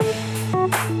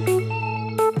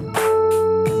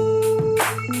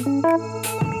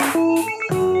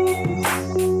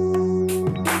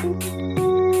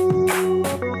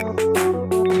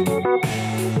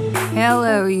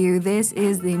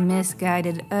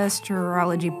Misguided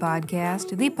Astrology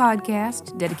Podcast, the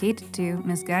podcast dedicated to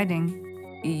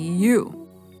misguiding you.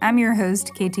 I'm your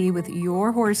host, KT, with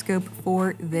your horoscope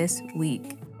for this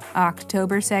week,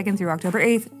 October 2nd through October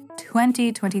 8th,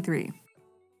 2023.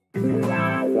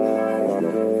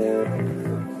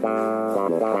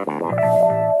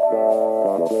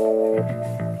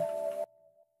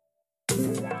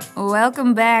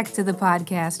 Welcome back to the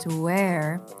podcast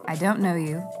where I don't know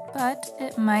you, but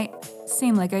it might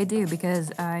seem like I do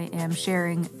because I am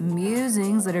sharing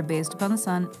musings that are based upon the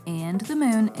sun and the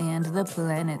moon and the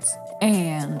planets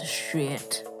and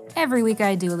shit. Every week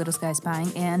I do a little sky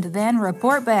spying and then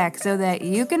report back so that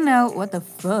you can know what the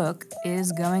fuck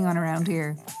is going on around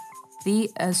here. The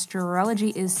astrology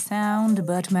is sound,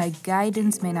 but my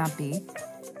guidance may not be.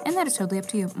 And that is totally up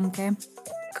to you, okay?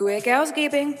 Quick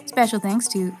housekeeping. Special thanks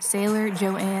to Sailor,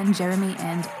 Joanne, Jeremy,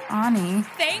 and Ani.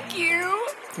 Thank you.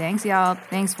 Thanks, y'all.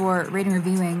 Thanks for rating,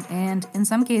 reviewing, and in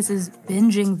some cases,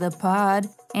 binging the pod.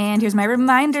 And here's my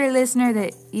reminder, listener,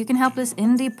 that you can help this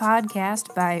indie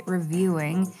podcast by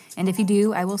reviewing. And if you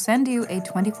do, I will send you a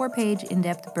 24-page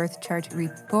in-depth birth chart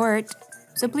report.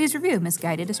 So please review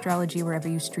Misguided Astrology wherever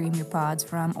you stream your pods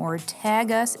from, or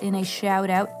tag us in a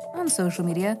shout-out on social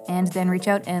media, and then reach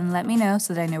out and let me know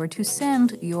so that I know where to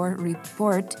send your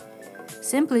report.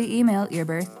 Simply email your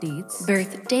birth dates,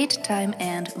 Birth date, time,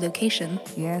 and location.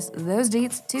 yes, those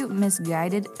dates, to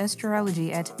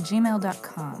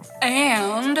misguidedastrology@gmail.com.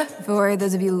 And For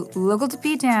those of you local to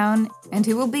P-Town and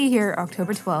who will be here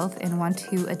October 12th and want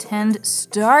to attend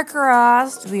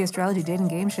Star-Crossed, the astrology dating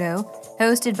game show,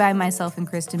 hosted by myself and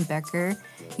Kristen Becker,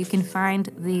 you can find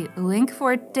the link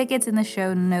for tickets in the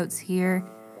show notes here,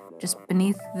 just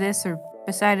beneath this or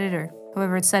beside it or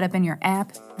however it's set up in your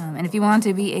app. And if you want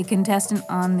to be a contestant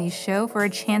on the show for a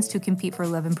chance to compete for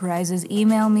 11 prizes,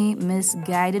 email me,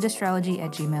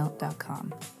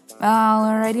 misguidedastrology@gmail.com.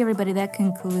 Alrighty, everybody, that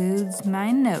concludes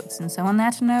my notes. And so on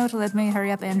that note, let me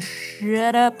hurry up and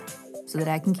shut up so that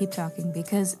I can keep talking,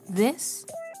 because this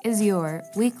is your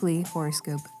weekly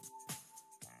horoscope.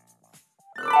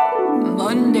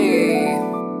 Monday.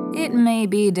 It may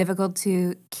be difficult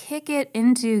to kick it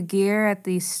into gear at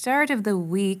the start of the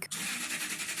week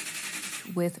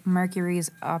with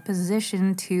Mercury's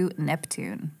opposition to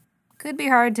Neptune. Could be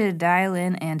hard to dial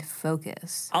in and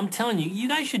focus. I'm telling you, you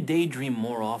guys should daydream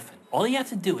more often. All you have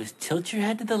to do is tilt your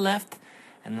head to the left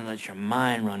and then let your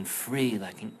mind run free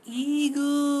like an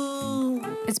eagle.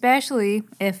 Especially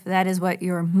if that is what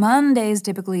your Mondays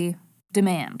typically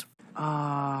demand.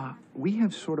 We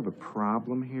have sort of a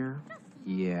problem here.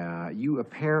 Yeah, you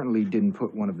apparently didn't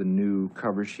put one of the new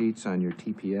cover sheets on your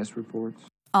TPS reports.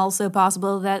 Also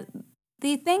possible that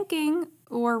the thinking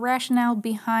or rationale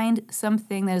behind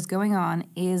something that is going on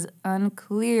is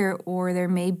unclear, or there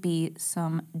may be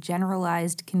some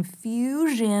generalized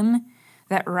confusion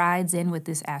that rides in with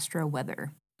this astro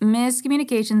weather.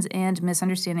 Miscommunications and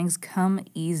misunderstandings come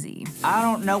easy. I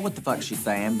don't know what the fuck she's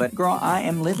saying, but girl, I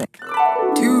am living.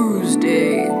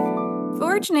 Tuesday.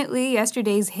 Fortunately,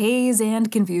 yesterday's haze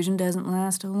and confusion doesn't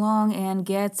last long and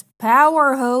gets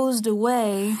power hosed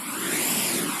away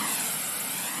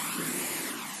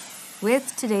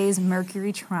with today's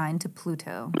Mercury trine to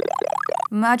Pluto.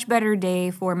 Much better day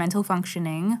for mental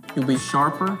functioning. You'll be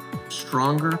sharper,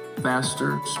 stronger,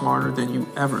 faster, smarter than you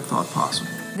ever thought possible.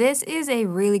 This is a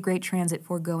really great transit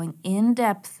for going in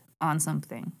depth on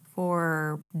something,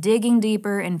 for digging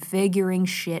deeper and figuring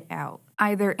shit out,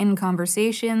 either in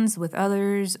conversations with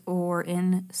others or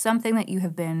in something that you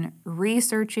have been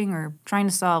researching or trying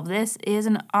to solve. This is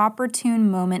an opportune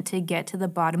moment to get to the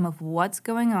bottom of what's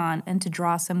going on and to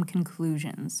draw some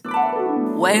conclusions.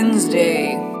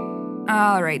 Wednesday.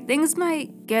 All right, things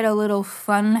might get a little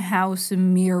funhouse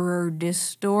mirror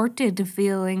distorted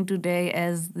feeling today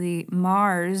as the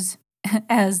Mars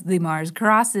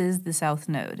crosses the South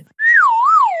Node,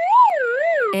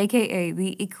 aka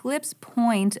the eclipse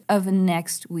point of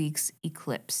next week's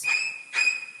eclipse.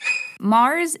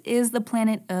 Mars is the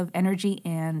planet of energy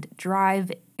and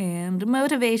drive and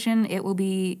motivation. It will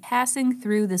be passing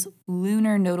through this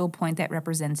lunar nodal point that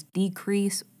represents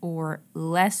decrease or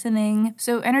lessening.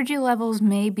 So energy levels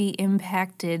may be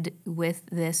impacted with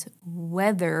this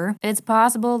weather. It's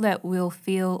possible that we'll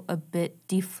feel a bit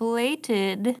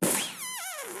deflated,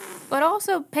 but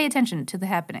also pay attention to the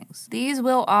happenings. These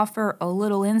will offer a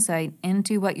little insight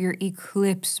into what your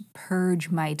eclipse purge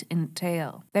might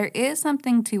entail. There is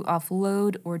something to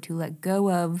offload or to let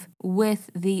go of with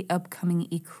the upcoming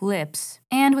eclipse.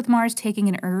 And with Mars taking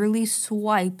an early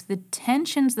swipe, the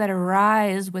tensions that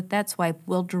arise with that swipe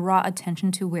will draw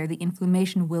attention to where the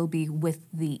inflammation will be with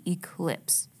the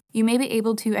eclipse. You may be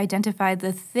able to identify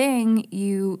the thing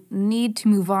you need to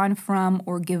move on from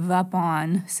or give up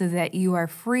on so that you are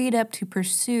freed up to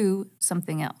pursue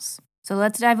something else. So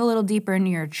let's dive a little deeper into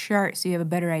your chart so you have a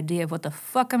better idea of what the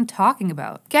fuck I'm talking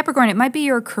about. Capricorn, it might be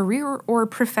your career or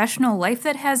professional life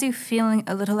that has you feeling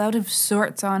a little out of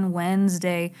sorts on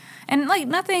Wednesday. And like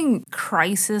nothing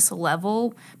crisis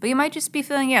level, but you might just be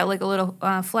feeling, like a little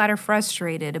flat or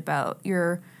frustrated about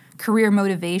your career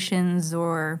motivations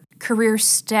or career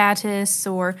status,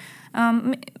 or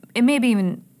it may be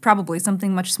even probably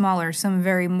something much smaller,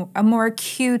 a more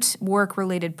acute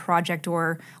work-related project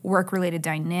or work-related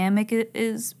dynamic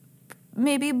is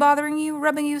maybe bothering you,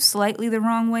 rubbing you slightly the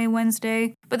wrong way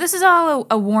Wednesday. But this is all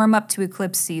a warm-up to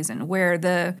eclipse season, where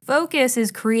the focus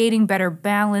is creating better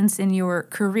balance in your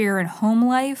career and home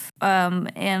life.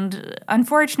 And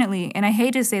unfortunately, and I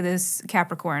hate to say this,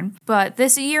 Capricorn, but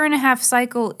this 1.5-year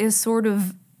cycle is sort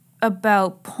of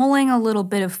about pulling a little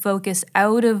bit of focus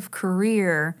out of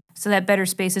career so that better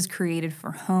space is created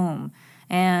for home.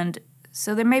 And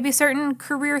so there may be certain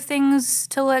career things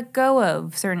to let go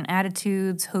of, certain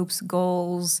attitudes, hopes,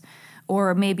 goals,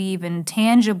 or maybe even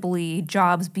tangibly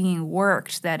jobs being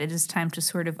worked that it is time to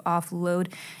sort of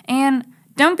offload. And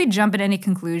don't be jumping to any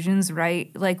conclusions,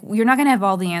 right? Like, you're not going to have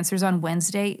all the answers on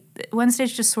Wednesday.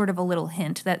 Wednesday's just sort of a little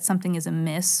hint that something is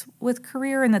amiss with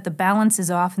career and that the balance is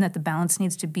off and that the balance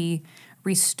needs to be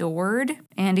restored.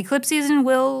 And eclipse season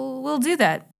will do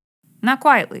that. Not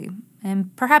quietly,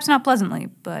 and perhaps not pleasantly,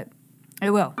 but it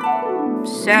will.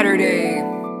 Saturday.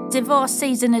 Divorce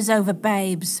season is over,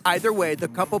 babes. Either way, the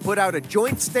couple put out a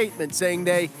joint statement saying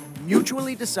they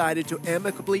mutually decided to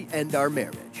amicably end our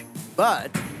marriage.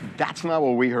 But that's not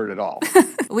what we heard at all.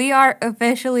 We are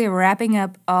officially wrapping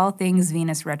up all things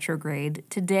Venus retrograde.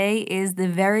 Today is the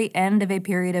very end of a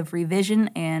period of revision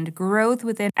and growth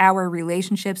within our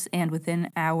relationships and within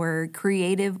our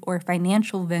creative or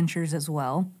financial ventures as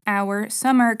well. Our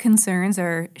summer concerns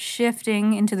are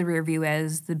shifting into the rear view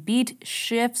as the beat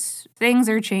shifts. Things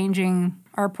are changing.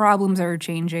 Our problems are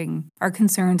changing. Our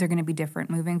concerns are going to be different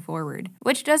moving forward.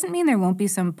 Which doesn't mean there won't be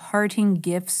some parting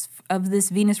gifts of this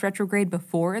Venus retrograde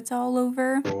before it's all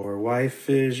over. Your wife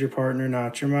is your partner,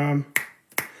 not your mom.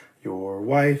 Your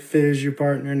wife is your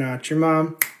partner, not your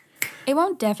mom. It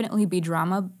won't definitely be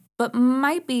drama, but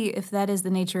might be if that is the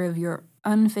nature of your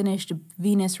unfinished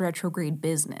Venus retrograde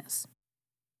business.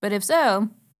 But if so,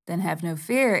 then have no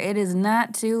fear. It is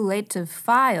not too late to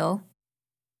file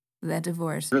that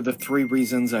divorce. Here are the 3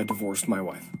 reasons I divorced my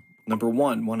wife. Number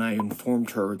 1, when I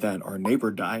informed her that our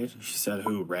neighbor died, she said,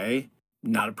 "Hooray."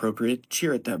 Not appropriate to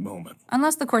cheer at that moment.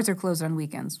 Unless the courts are closed on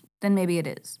weekends, then maybe it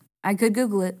is. I could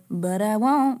Google it, but I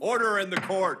won't. Order in the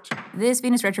court. This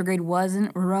Venus retrograde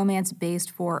wasn't romance-based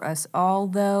for us all,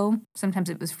 though. Sometimes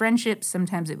it was friendships,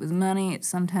 sometimes it was money,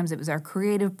 sometimes it was our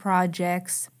creative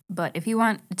projects. But if you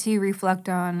want to reflect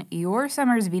on your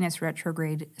summer's Venus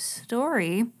retrograde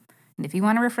story, and if you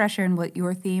want a refresher on what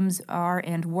your themes are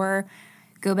and were,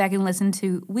 go back and listen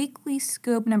to Weekly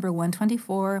Scope number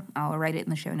 124. I'll write it in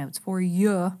the show notes for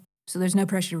you, so there's no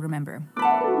pressure to remember.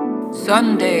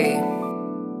 Sunday.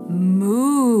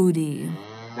 Moody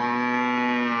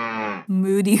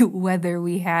weather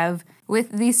we have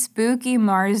with the spooky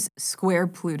Mars square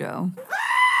Pluto.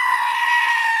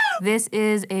 This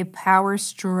is a power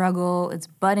struggle. It's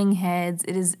butting heads.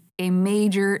 It is a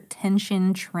major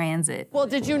tension transit. Well,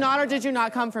 did you not or did you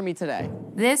not come for me today?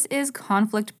 This is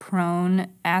conflict-prone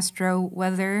astro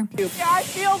weather. Yeah, I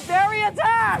feel very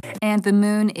attacked! And the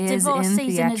moon is Divorce in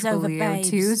season is theatrical over, Leo babes.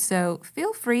 too, so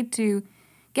feel free to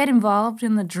get involved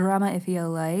in the drama if you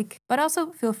like. But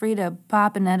also feel free to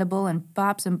pop an edible and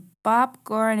pop some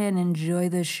popcorn and enjoy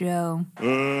the show.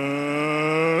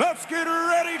 Let's get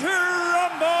ready to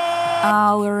rumble!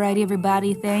 Alrighty,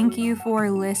 everybody. Thank you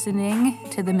for listening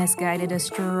to the Misguided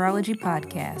Astrology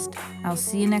Podcast. I'll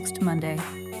see you next Monday.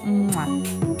 Mwah.